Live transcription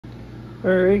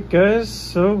Alright guys,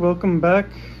 so welcome back.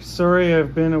 Sorry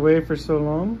I've been away for so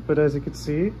long, but as you can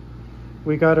see,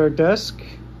 we got our desk,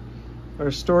 our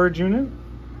storage unit,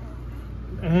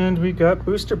 and we got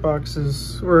booster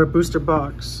boxes, or a booster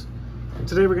box.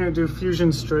 Today we're going to do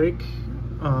Fusion Strike.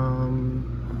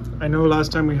 I know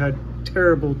last time we had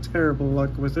terrible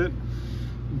luck with it,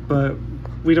 but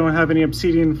we don't have any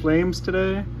obsidian flames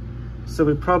today. So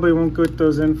we probably won't get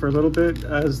those in for a little bit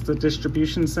as the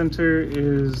distribution center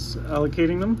is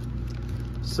allocating them.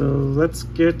 So let's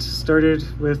get started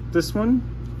with this one.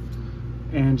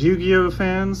 And Yu-Gi-Oh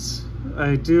fans,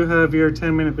 I do have your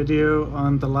 10-minute video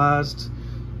on the last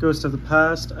Ghost of the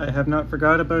Past. I have not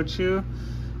forgot about you.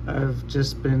 I've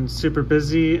just been super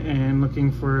busy and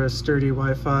looking for a sturdy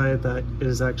Wi-Fi that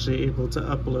is actually able to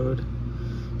upload.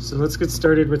 So let's get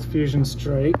started with Fusion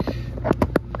Strike.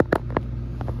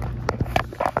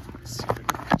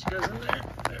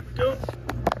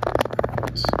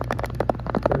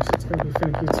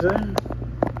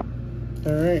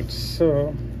 Alright,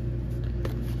 so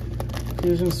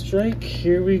Fusion Strike,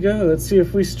 here we go. Let's see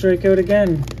if we strike out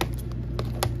again.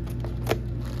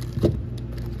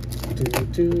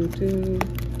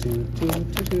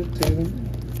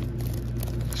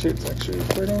 Sure, it's actually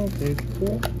recording. Okay,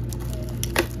 cool.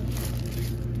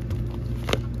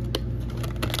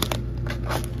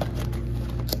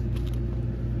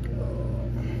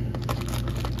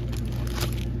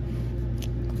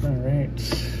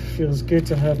 Feels good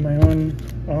to have my own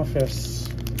office,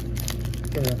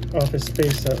 or office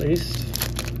space at least.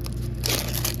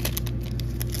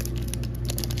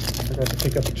 Forgot to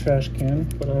pick up a trash can,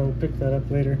 but I'll pick that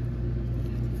up later.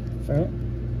 Oh,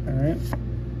 alright.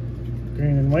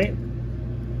 Green and white.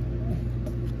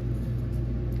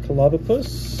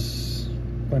 Colobopus,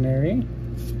 Bonary,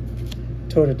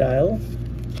 Totodile,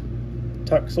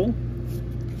 Toxel,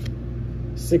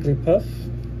 Sigglypuff,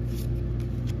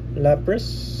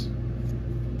 Lapras,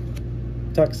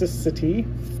 Toxicity,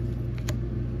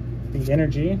 the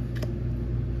Energy,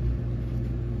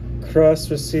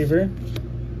 Cross Receiver,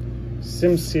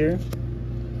 Simseer,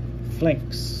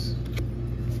 Flanks.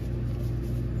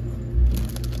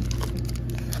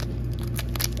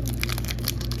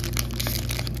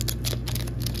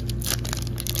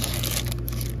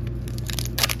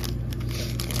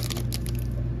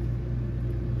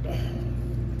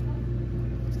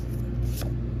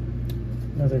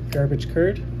 Another garbage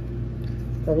card,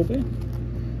 probably.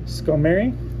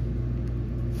 Skomary,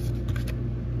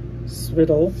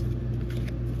 Swiddle,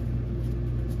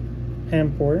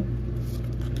 Hampor,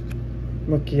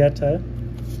 Mukieta,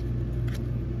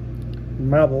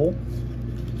 Mabel,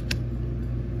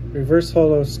 Reverse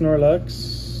Holo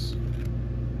Snorlax,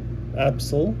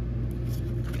 Absol,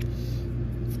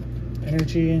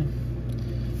 Energy.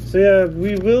 So yeah,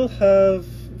 we will have,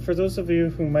 for those of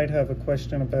you who might have a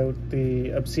question about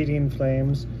the obsidian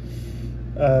flames,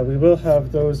 we will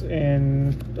have those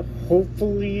in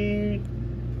hopefully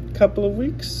a couple of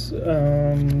weeks.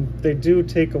 They do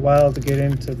take a while to get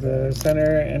into the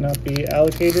center and not be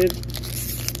allocated,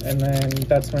 and then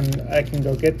that's when I can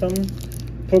go get them.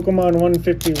 Pokemon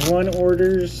 151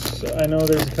 orders, I know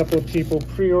there's a couple of people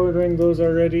pre-ordering those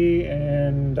already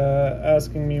and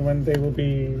asking me when they will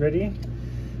be ready.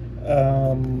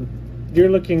 You're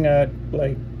looking at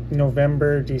like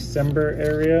November, December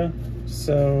area,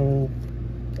 so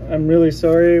I'm really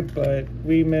sorry, but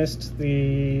we missed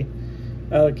the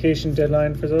allocation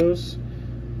deadline for those,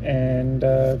 and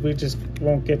we just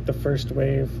won't get the first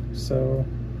wave, so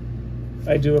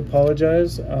I do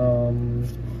apologize. It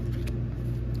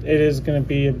is going to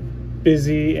be a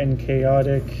busy and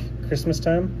chaotic Christmas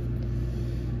time.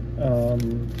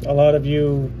 A lot of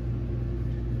you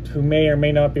who may or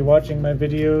may not be watching my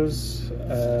videos,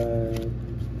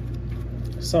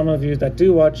 some of you that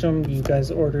do watch them, you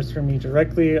guys order through me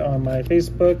directly on my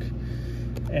Facebook,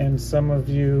 and some of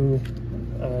you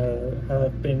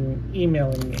have been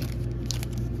emailing me.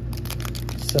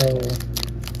 So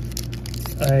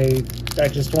I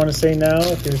just want to say now,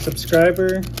 if you're a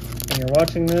subscriber and you're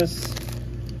watching this,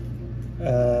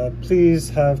 please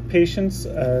have patience,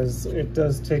 as it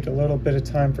does take a little bit of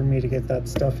time for me to get that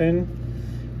stuff in,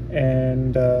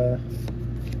 and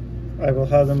I will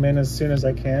have them in as soon as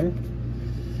I can.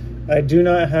 I do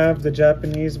not have the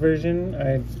Japanese version.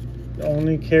 I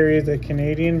only carry the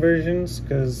Canadian versions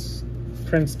because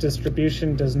Prince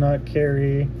Distribution does not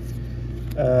carry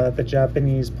the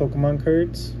Japanese Pokemon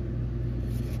cards.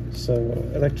 So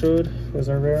Electrode was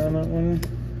our rare on that one.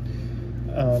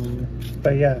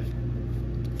 But yeah,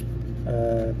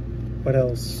 what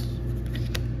else?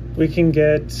 We can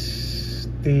get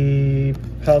the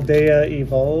Paldea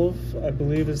Evolve, I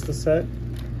believe is the set.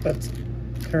 That's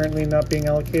currently not being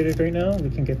allocated right now. We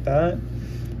can get that.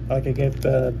 I could get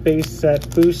the base set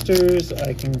boosters.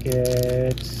 I can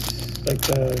get like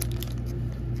the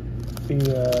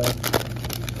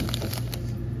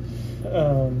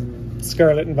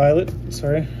Scarlet and Violet.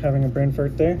 Sorry, having a brain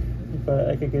fart there. But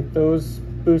I could get those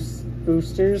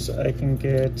boosters. I can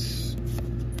get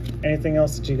anything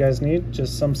else that you guys need.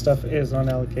 Just some stuff is on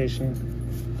allocation.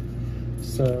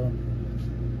 So,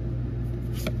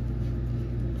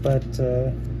 but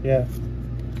yeah.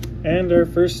 And our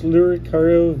first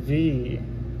Luricaro V.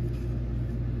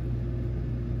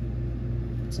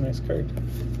 It's a nice card.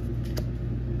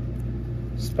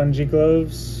 Spongy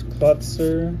Gloves,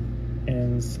 Klotzer,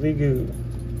 and Sliggoo.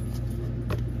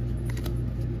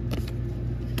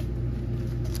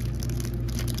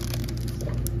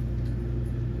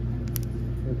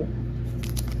 Okay.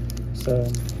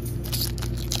 So,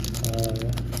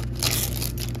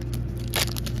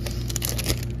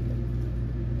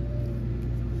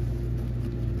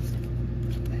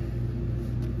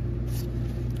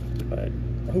 but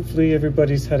hopefully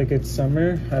everybody's had a good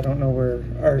summer. I don't know where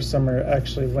our summer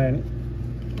actually went,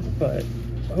 but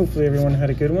hopefully everyone had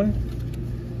a good one.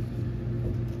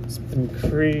 It's been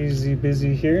crazy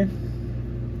busy here.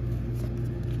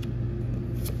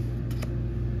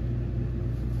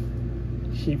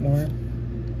 Heatmore,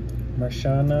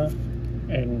 Marshana,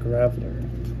 and Graveler.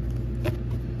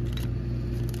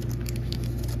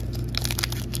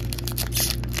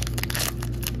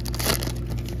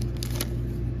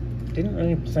 Didn't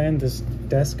really plan this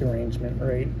desk arrangement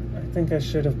right. I think I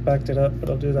should have backed it up, but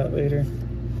I'll do that later.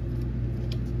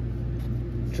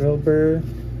 Drillbur,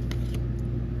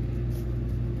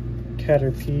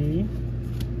 Caterpie,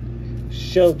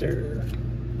 Shelter,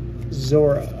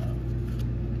 Zora,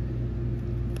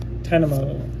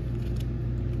 Tenemo,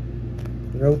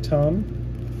 Rotom.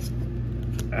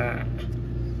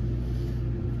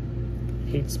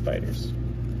 Hate spiders.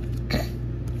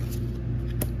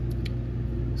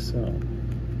 So,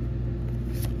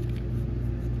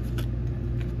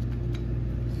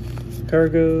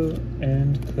 Cargo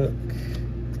and Cook.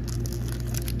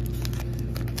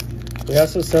 We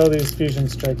also sell these Fusion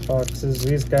Strike boxes.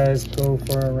 These guys go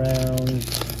for around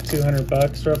 200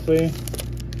 bucks roughly,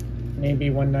 maybe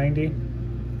 190.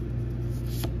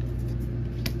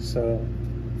 So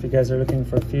if you guys are looking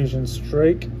for Fusion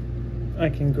Strike, I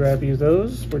can grab you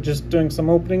those. We're just doing some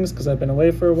openings because I've been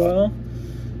away for a while,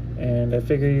 and I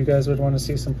figure you guys would want to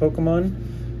see some Pokemon.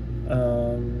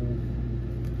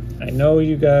 I know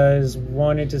you guys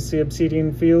wanted to see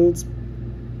Obsidian Fields,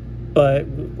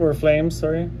 or Flames,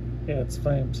 sorry. Yeah, it's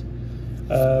Flames.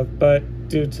 But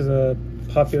due to the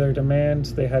popular demand,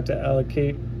 they had to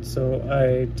allocate, so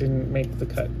I didn't make the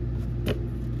cut.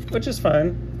 Which is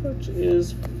fine.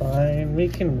 We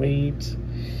can wait.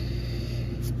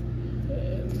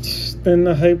 And then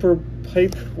the hype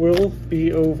will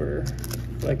be over.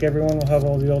 Like, everyone will have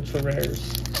all the ultra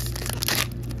rares.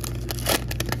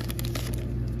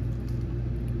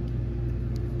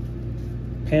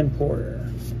 Panpour,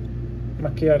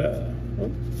 Macchiata,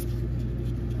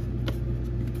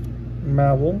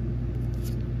 Mabel,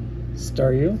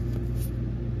 Staryu,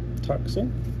 Toxel,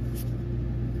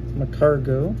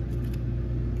 Macargo,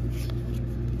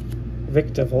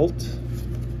 Victavolt.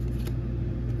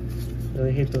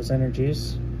 Really hate those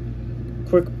energies.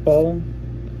 Quick Ball,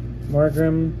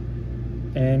 Margrim,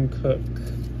 and Cook.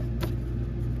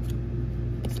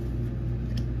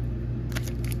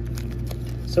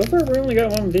 So far, we only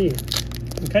got one V.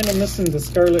 I'm kind of missing the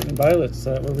Scarlet and Violet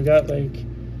set, where we got like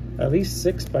at least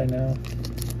 6 by now.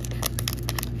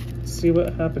 Let's see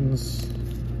what happens.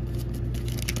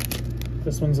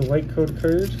 This one's a white code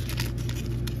card.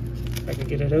 I can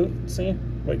get it out. See?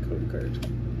 White code card.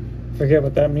 Forget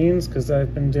what that means because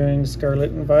I've been doing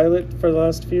Scarlet and Violet for the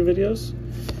last few videos.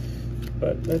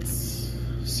 But let's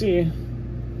see.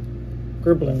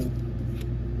 Gribbling,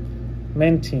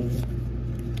 Mantine,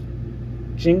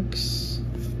 Jinx,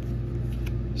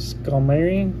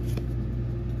 Skalmeri,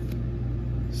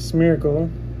 Smeargle.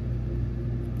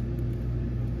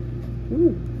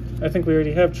 Ooh, I think we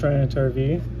already have Tyranitar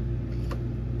V.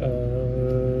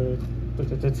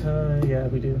 Yeah,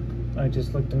 we do. I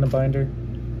just looked in the binder.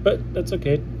 But that's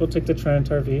okay. We'll take the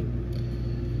Tyranitar V.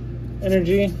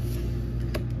 Energy,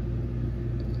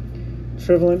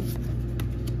 Trivalent,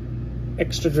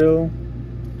 Extradrill,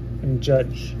 and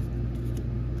Judge.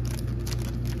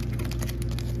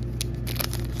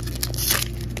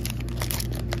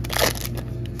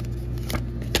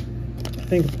 I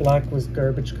think black was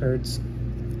garbage cards,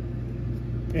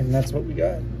 and that's what we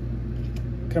got.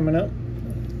 Coming up,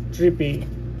 Drippy,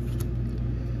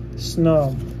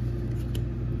 Snom,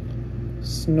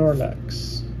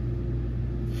 Snorlax,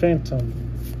 Phantom.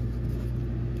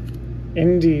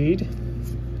 Indeed.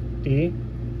 D.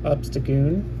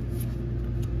 Obstagoon.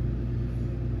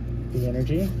 The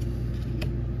Energy.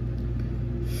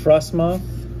 Frostmoth.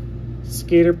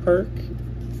 Skater Park.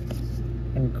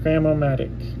 And Cramomatic.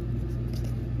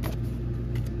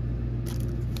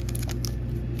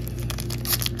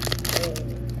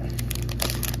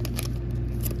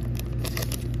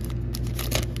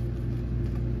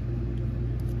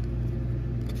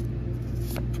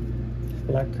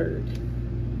 Black card.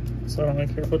 So I don't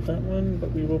really care about that one,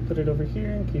 but we will put it over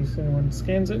here in case anyone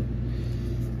scans it.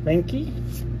 Mankey.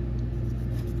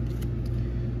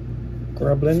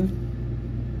 Grublin.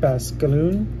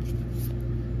 Bascaloon.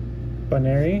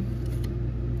 Bonary.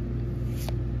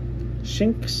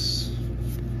 Shinx.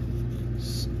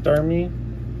 Starmie.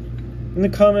 In the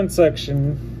comment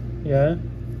section, yeah,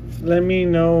 let me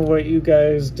know what you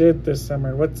guys did this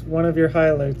summer. What's one of your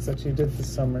highlights that you did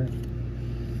this summer?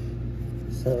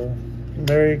 So I'm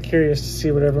very curious to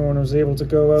see what everyone was able to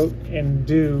go out and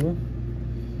do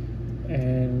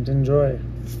and enjoy.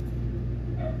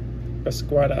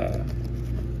 Esquada.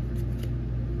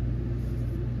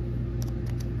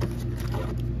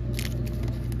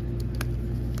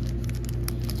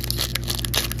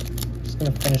 Just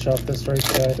gonna finish off this right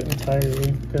side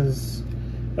entirely because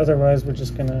otherwise we're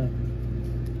just gonna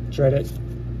dread it.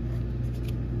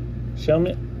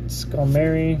 Shelmet,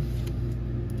 Skalmeri,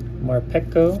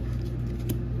 Marpeco,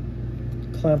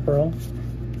 Clamperl,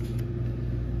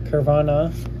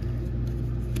 Carvana,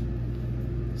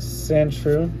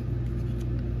 Sandshrew,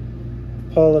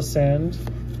 Polisand,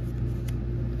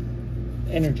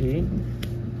 Energy,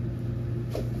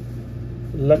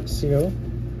 Luxio,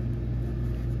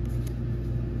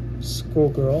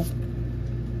 Schoolgirl,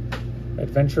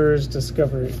 Adventurer's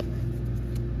Discovery.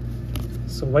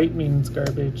 So white means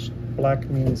garbage, black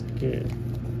means good.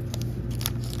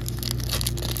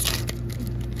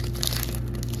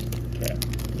 Okay,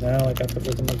 now I got the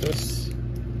rhythm of this.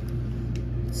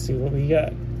 Let's see what we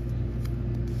got.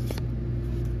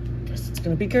 Guess it's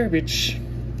gonna be garbage.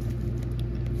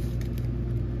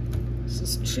 This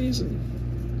is treason.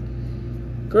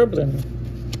 Grublin,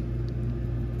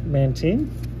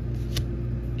 Mantine,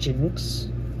 Jinx,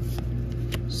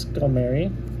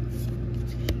 Skalmeri,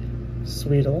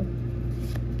 Sweetle,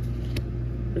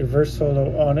 Reverse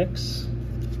Holo Onyx,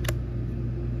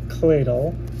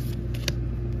 Claydol,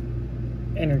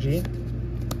 Energy,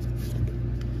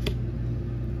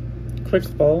 Quick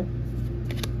Ball,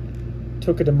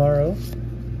 Tokidamaro,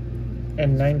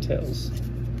 and Ninetales.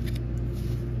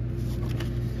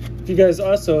 If you guys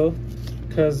also,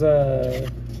 because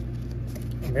I'm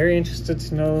very interested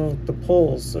to know the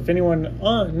polls. If anyone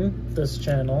on this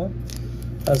channel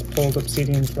has pulled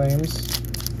Obsidian Flames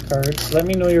cards, let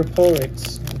me know your poll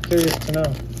rates. I'm curious to know.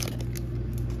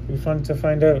 It'd be fun to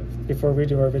find out before we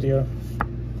do our video.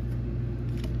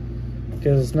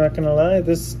 Because not gonna lie,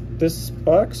 this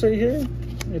box right here,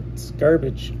 it's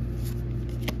garbage.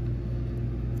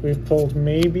 We've pulled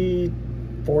maybe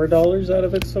 $4 out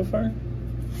of it so far.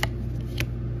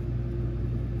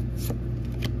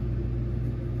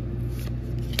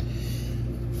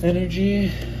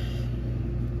 Energy,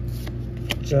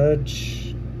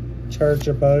 Judge,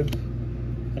 Charge-a-Bug,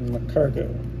 and Macargo.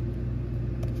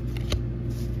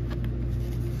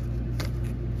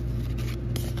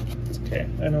 It's okay.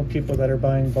 I know people that are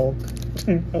buying bulk.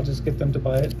 I'll just get them to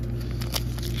buy it.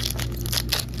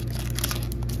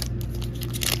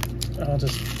 I'll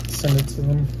just send it to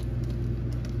them.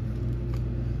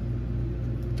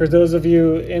 For those of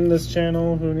you in this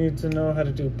channel who need to know how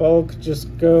to do bulk,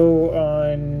 just go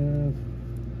on,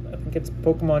 I think it's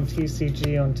Pokemon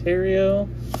TCG Ontario,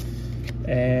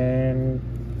 and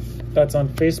that's on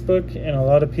Facebook, and a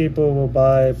lot of people will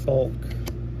buy bulk.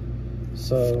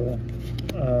 So,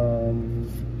 ooh,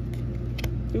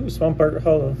 Swampert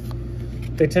Hollow.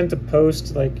 They tend to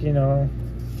post like, you know,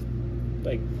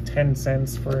 like 10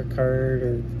 cents for a card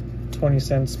or 20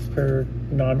 cents per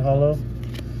non-hollow.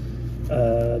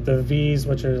 The V's,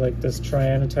 which are like this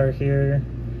Trianitar here,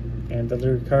 and the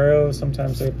Lucario,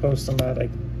 sometimes they post them at like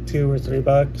 $2 or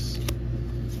 $3.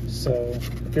 So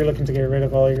if you're looking to get rid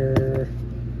of all your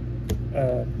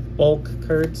bulk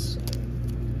cards,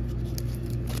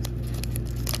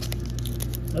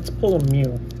 let's pull a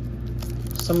Mew.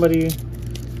 Somebody's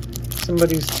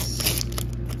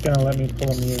gonna let me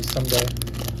pull a Mew someday.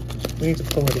 We need to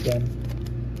pull it again.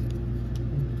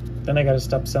 Then I gotta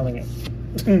stop selling it.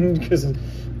 Because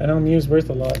I know Mew's worth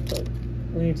a lot, but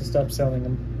we need to stop selling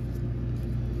them.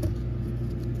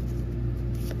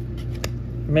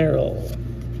 Meryl,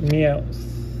 Meowth,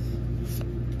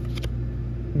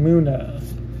 Munna,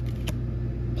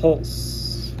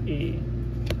 Pulse, E.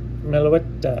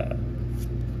 Meloetta.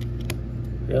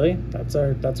 Really? That's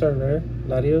our rare?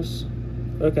 Latios?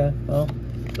 Okay, well,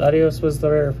 Latios was the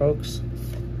rare, folks.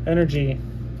 Energy.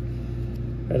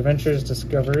 Adventures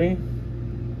Discovery.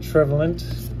 Trevalent.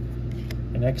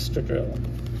 And Extra Drill.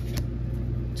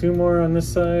 2 more on this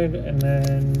side, and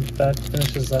then that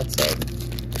finishes that side.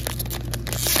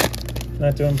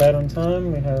 Not doing bad on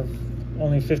time. We have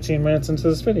only 15 minutes into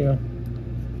this video.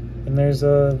 And there's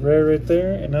a rare right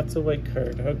there, and that's a white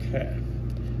card. Okay.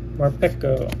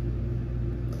 Morpeko.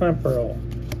 Clamperl.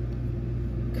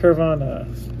 Curvana.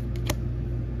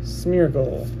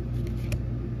 Smeargle.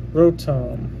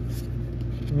 Rotom.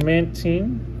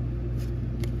 Mantine.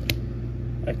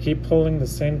 I keep pulling the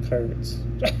same cards.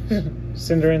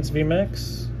 Cinderace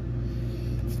VMAX.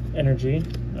 Energy.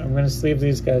 I'm going to sleeve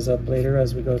these guys up later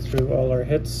as we go through all our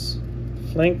hits.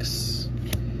 Flanks.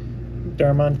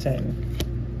 Darmanitan.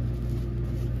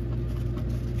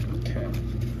 Okay.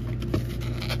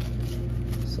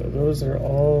 So those are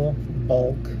all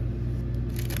bulk.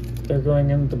 They're going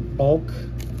in the bulk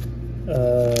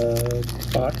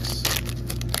box.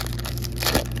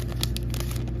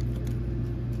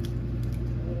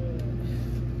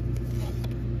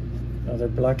 Another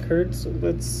black cards. So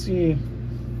let's see.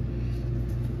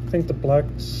 I think the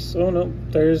blacks. Oh no,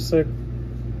 there's a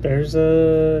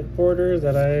border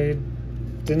that I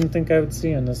didn't think I would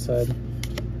see on this side.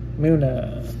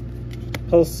 Muna,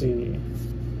 Pulsey,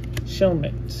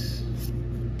 Shelmet,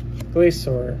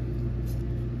 Glacier,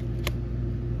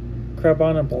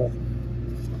 Crabonable.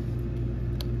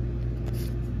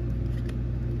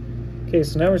 Okay,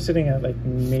 so now we're sitting at like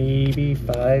maybe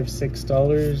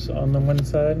 $5–6 on the one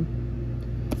side.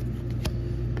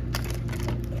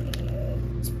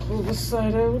 Let's pull this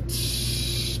side out.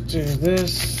 Do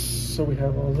this. So we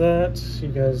have all that. You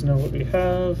guys know what we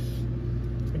have.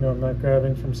 You know I'm not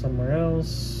grabbing from somewhere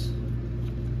else.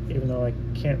 Even though I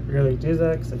can't really do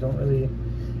that because I don't really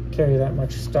carry that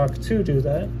much stock to do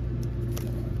that.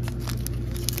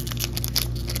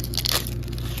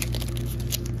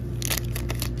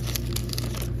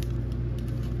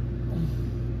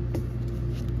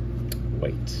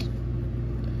 Wait.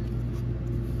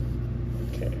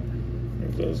 Okay.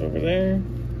 Move those over there.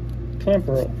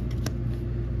 Clamperl.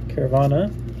 Caravana,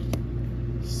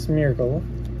 Smeargle.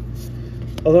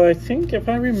 Although I think if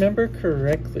I remember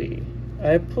correctly,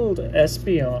 I pulled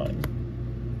Espeon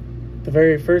the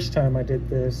very first time I did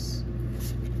this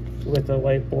with a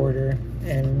white border,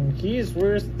 and he's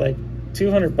worth like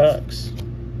 200 bucks.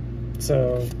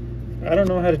 So I don't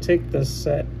know how to take this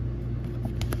set,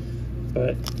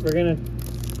 but we're gonna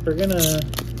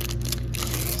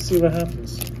see what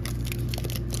happens.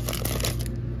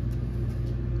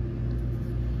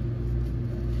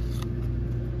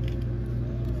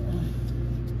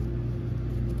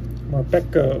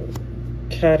 Morpeko,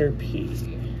 Caterpie,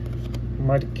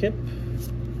 Mudkip,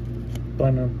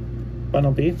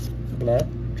 Bunnelby,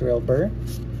 Drillbur,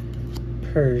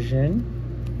 Persian.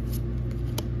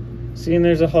 See, and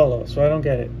there's a hollow, so I don't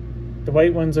get it. The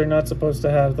white ones are not supposed to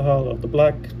have the hollow. The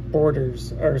black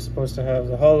borders are supposed to have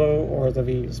the hollow or the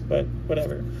V's, but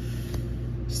whatever.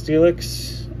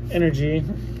 Steelix, Energy,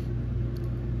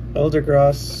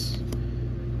 Eldergross,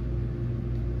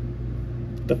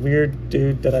 the weird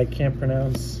dude that I can't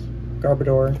pronounce,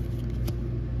 Garbodor.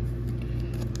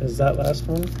 Is that last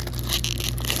one?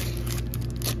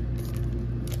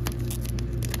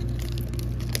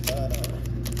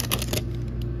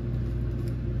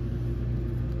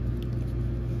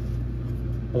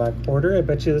 Black border. I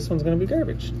bet you this one's going to be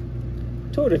garbage.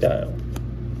 Totodile,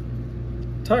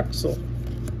 Toxel,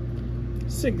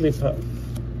 Sigglypuff,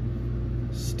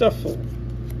 Stuffle,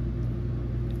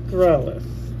 Growlithe,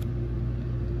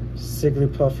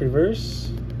 Sigglypuff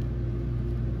reverse.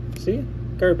 See?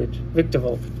 Garbage.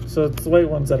 Victavult. So it's the white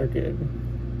ones that are good,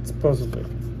 supposedly.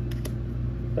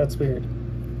 That's weird.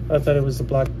 I thought it was the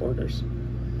black borders.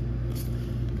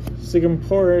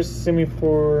 Sigampor,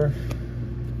 Simipour.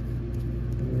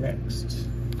 Next.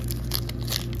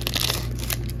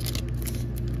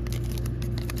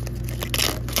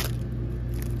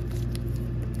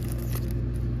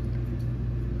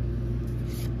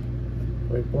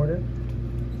 White border.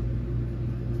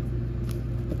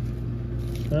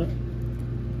 Huh?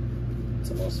 It's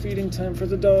almost feeding time for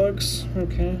the dogs.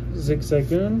 Okay.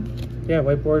 Zigzagoon. Yeah,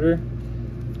 white border.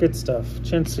 Good stuff.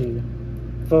 Chansey.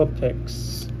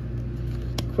 Vulpix.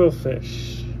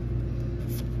 Quillfish.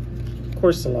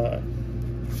 Corsola.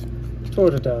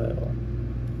 Totodile.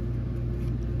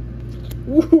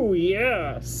 Woo,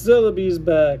 yeah! Celebi's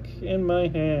back in my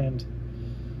hand.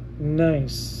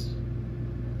 Nice.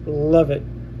 Love it.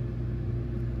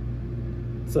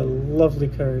 It's a lovely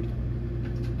card.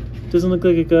 Doesn't look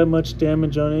like it got much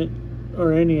damage on it,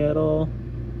 or any at all.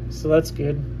 So that's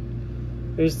good.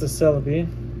 There's the Celebi.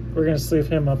 We're going to sleeve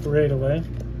him up right away.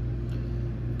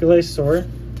 Glacior,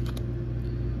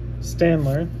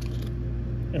 Stanler,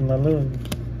 and Laloon.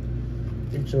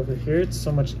 Reach over here. It's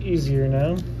so much easier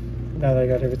now that I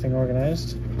got everything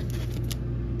organized.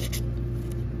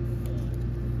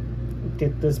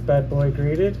 Get this bad boy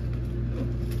graded.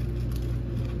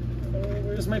 Oh,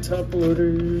 where's my top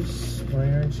loaders?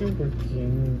 Why aren't you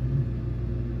working?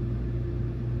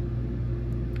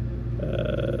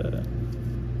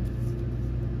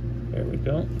 There we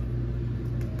go.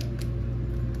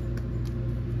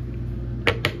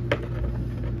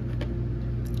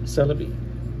 Celebi.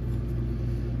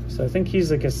 So I think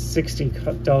he's like a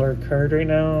 $60 card right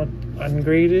now,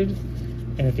 ungraded.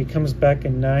 And if he comes back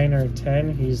in 9 or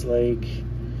 10, he's like,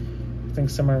 I think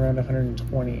somewhere around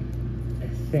 120. I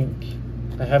think.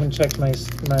 I haven't checked my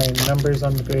numbers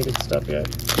on the graded stuff yet.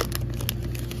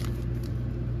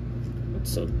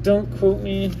 So don't quote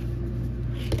me.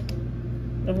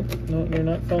 No, no, you're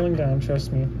not falling down,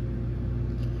 trust me.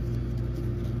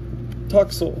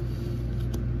 Toxel.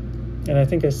 And I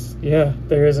think yeah,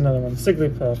 there is another one.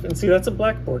 Sigglypuff. And see, that's a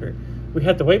black border. We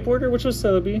had the white border, which was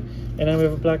Celebi, and now we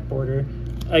have a black border.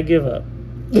 I give up.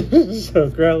 So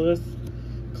Growlithe,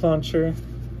 Clauncher,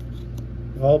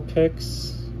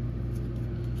 Vulpix.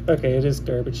 Okay, it is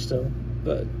garbage still,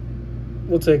 but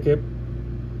we'll take it.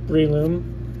 Breloom,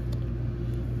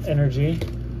 Energy,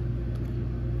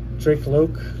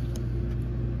 Drake-Loak,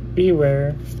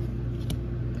 Beware,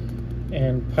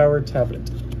 and Power Tablet.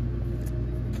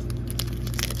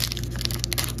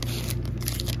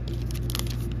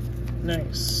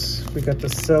 Nice. We got the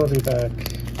Celebi back.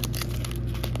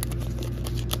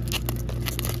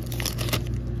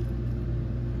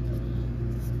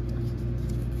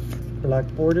 Black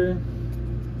border.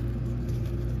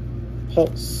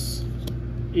 Pulse.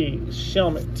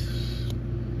 Shelmet.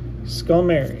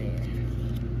 Skullmary.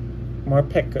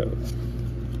 Morpeko.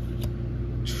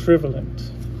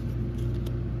 Trivalent.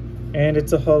 And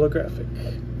it's a holographic.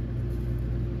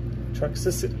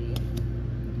 Toxicity.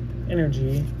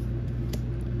 Energy.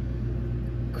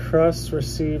 Cross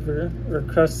Receiver, or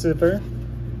Crossriver.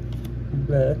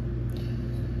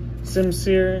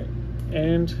 Simsear,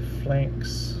 and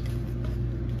Flanks.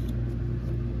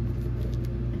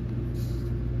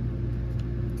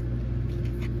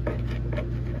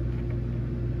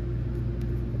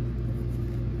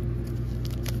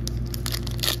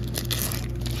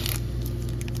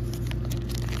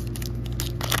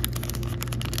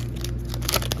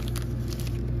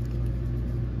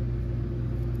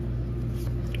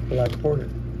 Black border.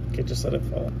 Okay, just let it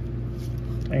fall.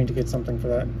 I need to get something for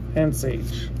that. Hand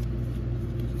Sage.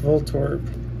 Voltorb.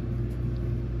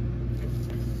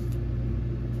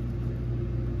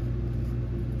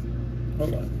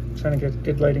 Hold on. I'm trying to get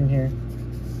good lighting here.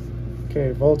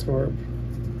 Okay, Voltorb.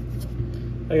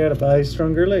 I gotta buy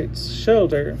stronger lights.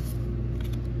 Shelter.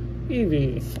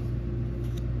 Eevee.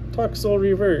 Toxel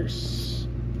Reverse.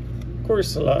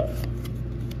 Corsola.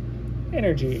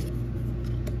 Energy.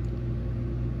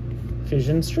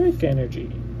 Fusion Strike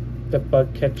Energy, the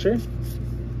Bug Catcher,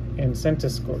 and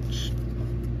Centiscorch.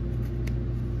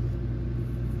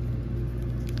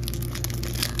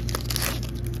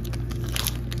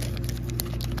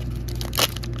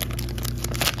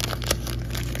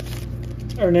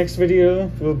 Our next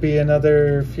video will be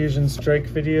another Fusion Strike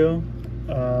video,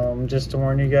 just to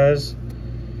warn you guys.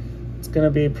 It's going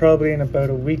to be probably in about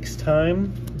a week's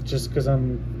time, just because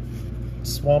I'm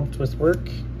swamped with work.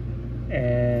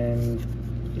 And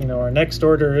you know, our next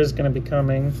order is going to be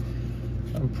coming.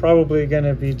 I'm probably going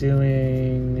to be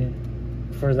doing,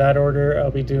 for that order, I'll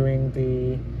be doing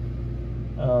the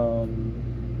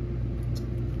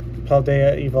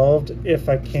Paldea Evolved if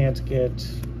I can't get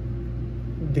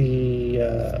the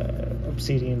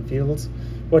Obsidian Fields,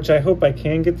 which I hope I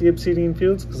can get the Obsidian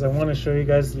Fields, because I want to show you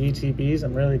guys the ETBs.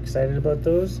 I'm really excited about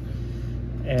those,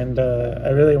 and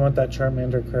I really want that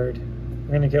Charmander card. I'm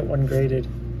going to get one graded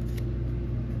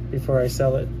before I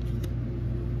sell it.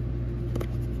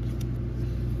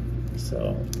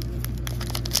 So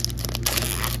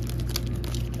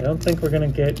I don't think we're gonna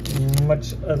get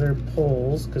much other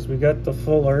pulls, because we got the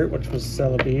full art, which was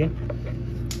Celebi,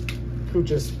 who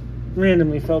just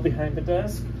randomly fell behind the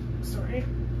desk, sorry,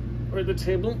 or the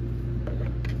table.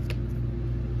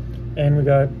 And we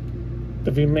got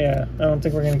the yeah, I don't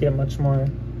think we're gonna get much more.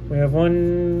 We have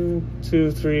 1,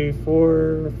 2, 3,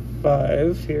 4,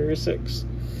 5, here 6.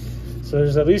 So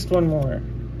there's at least one more.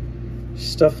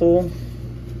 Stuffle,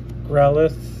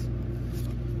 Growlithe,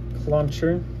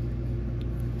 Clauncher,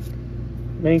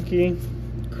 Mankey,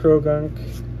 Krogunk,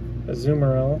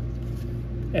 Azumarill,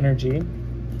 Energy,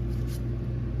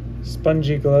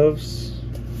 Spongy Gloves,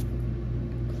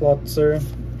 Klotzer,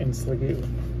 and Sliggoo.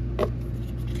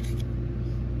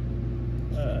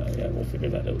 Yeah, we'll figure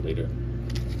that out later.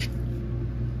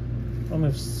 I'll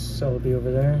move Celebi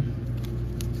over there.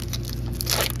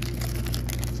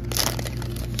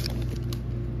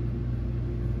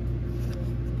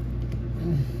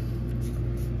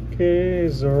 Okay,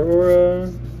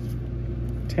 Zoroark,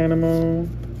 Tanamo,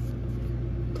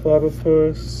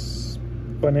 Clobbopus,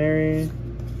 Baneri,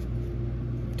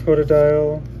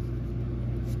 Totodile,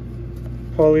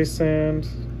 Polysand,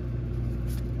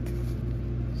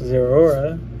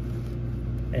 Zoroark,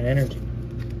 and Energy.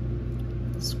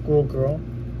 Schoolgirl,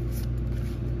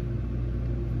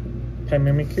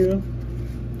 Pamimiku,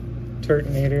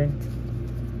 Turtonator,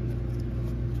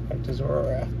 back to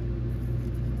Zoroark.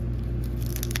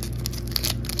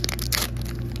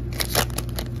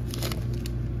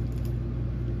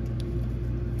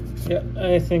 Yeah,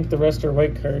 I think the rest are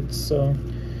white cards, so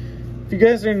if you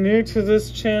guys are new to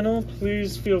this channel,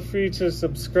 please feel free to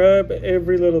subscribe.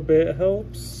 Every little bit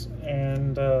helps,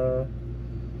 and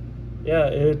yeah,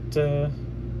 it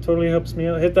totally helps me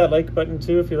out. Hit that like button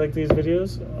too if you like these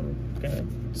videos. I'm gonna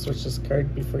switch this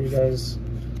card before you guys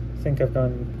think I've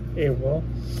gone AWOL.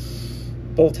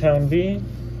 Bulltown V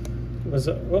was,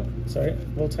 oh, sorry,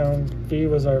 Bulltown V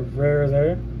was our rare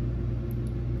there.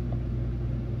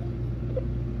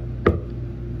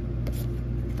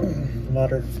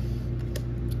 Water,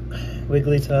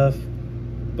 Wigglytuff,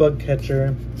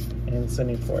 Bugcatcher, and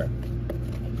Sunnyfour.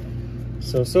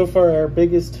 So far our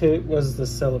biggest hit was the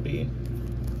Celebi.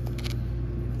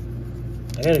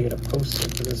 I gotta get a poster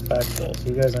for this back roll so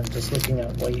you guys aren't just looking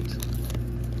at white.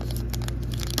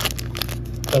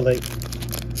 But like,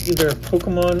 either a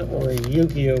Pokemon or a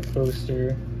Yu-Gi-Oh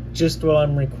poster just while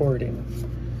I'm recording.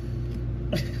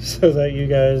 So that you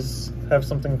guys have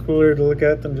something cooler to look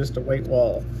at than just a white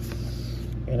wall.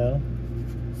 You know?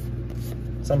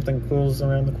 Something cool's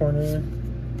around the corner.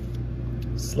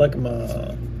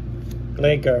 Slugma,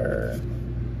 Glagar,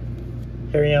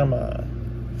 Hariyama,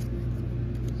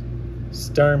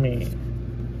 Starmie,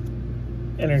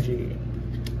 Energy,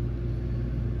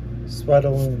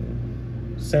 Swaddaloon,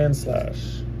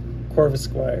 Sandslash,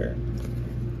 Corvisquire.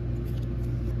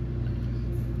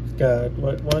 Got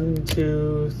what, 1,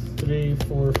 2, 3,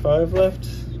 4, 5 left?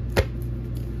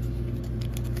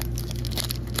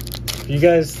 If you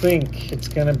guys think it's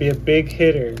gonna be a big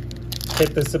hitter,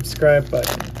 hit the subscribe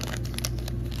button.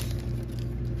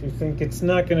 If you think it's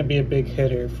not gonna be a big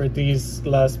hitter for these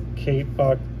last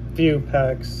few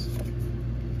packs,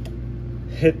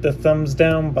 hit the thumbs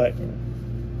down button.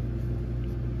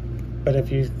 But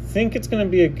if you think it's gonna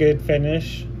be a good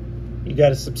finish, you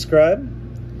gotta subscribe.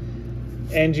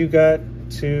 And you got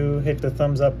to hit the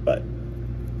thumbs up button.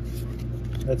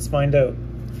 Let's find out.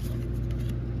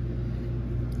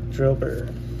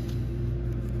 Drillbur,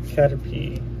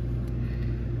 Caterpie,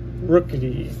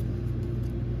 Rookity,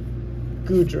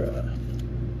 Goodra,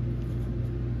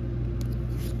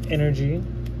 Energy,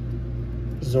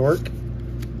 Zork,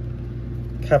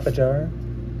 Capajar,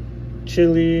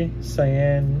 Chili,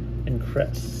 Cyan, and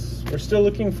Cress. We're still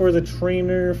looking for the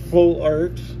trainer full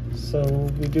art. So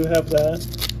we do have that.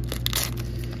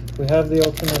 We have the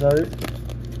alternate art.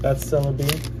 That's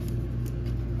Celebi.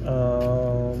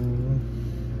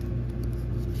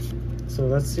 So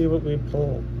let's see what we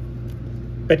pull.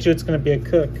 Bet you it's going to be a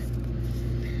cook.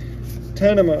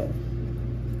 Tanamo,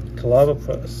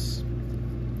 Clobbopus,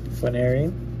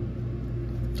 Baneri,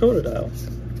 Totodile,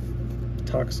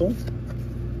 Toxel,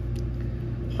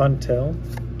 Huntail,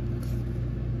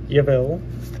 Yvel,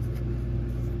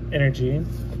 Energy,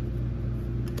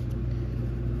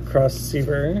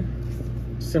 Crossseaver,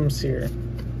 Simsear,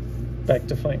 back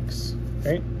to Flanks,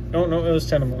 right? Oh, no, it was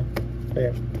Tenemo.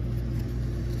 There.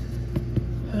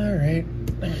 Alright.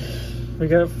 We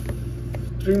got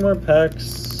 3 more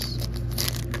packs.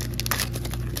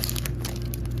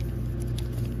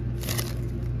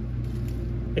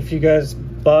 If you guys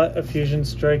bought a Fusion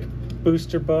Strike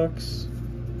booster box,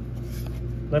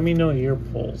 let me know your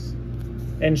pulls.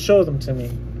 And show them to me.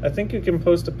 I think you can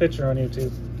post a picture on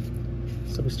YouTube.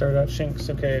 So we start out Shinx.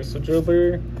 Okay, so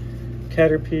Drillbur,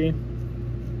 Caterpie,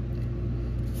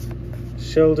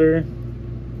 Shellder,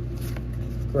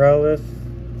 Growlithe,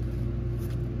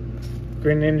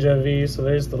 Greninja V. So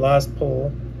there's the last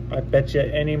pull. I bet you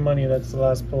any money that's the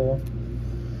last pull.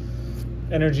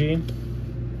 Energy,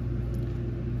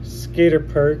 Skater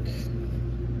Perk,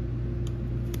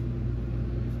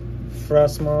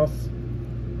 Frostmoth,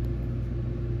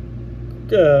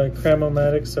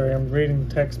 Cramomatic. Sorry, I'm reading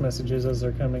text messages as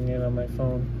they're coming in on my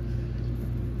phone.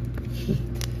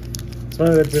 It's one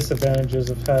of the disadvantages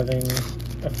of having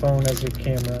a phone as your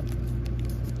camera.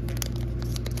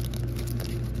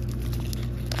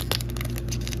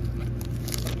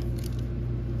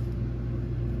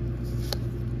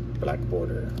 Black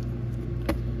border.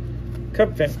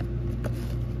 Cupfin.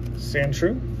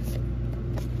 Sandshrew.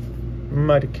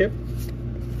 Mudkip.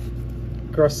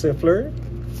 Grossifleur.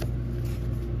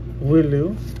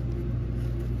 Wooloo.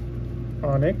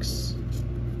 Onyx.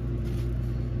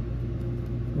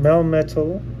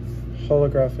 Melmetal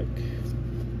Holographic.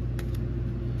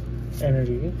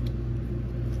 Energy.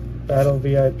 Battle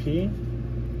VIP.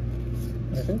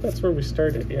 I think that's where we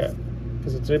started, yeah.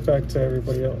 Because it's right back to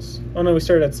everybody else. Oh no, we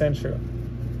started at Sandshrew.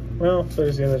 Well,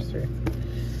 there's the other three.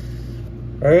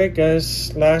 Alright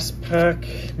guys, last pack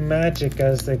magic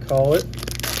as they call it.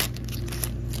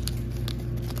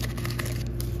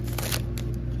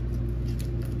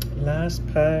 Last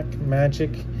pack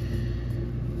magic.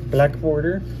 Black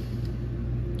border.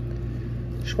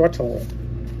 Schwattle.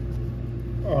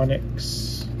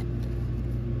 Onyx.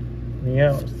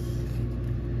 Meowth.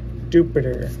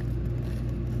 Jupiter.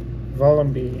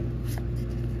 Volumbi.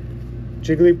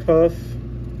 Jigglypuff.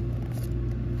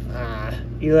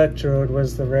 Electrode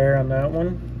was the rare on that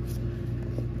one.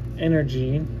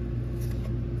 Energy.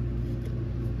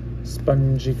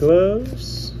 Spongy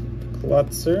Gloves.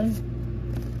 Klotzer.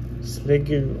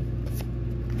 Sliggoo.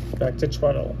 Back to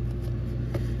Chwaddle.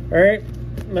 Alright,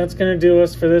 that's going to do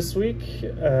us for this week.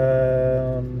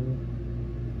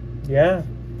 Yeah,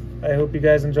 I hope you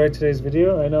guys enjoyed today's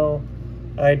video. I know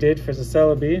I did for the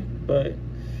Celebi, but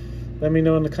let me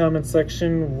know in the comments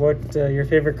section what your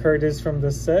favorite card is from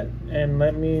this set, and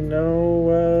let me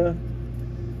know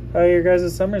how your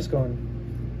guys' summer's going.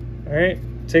 Alright,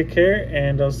 take care,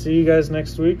 and I'll see you guys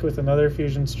next week with another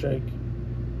Fusion Strike.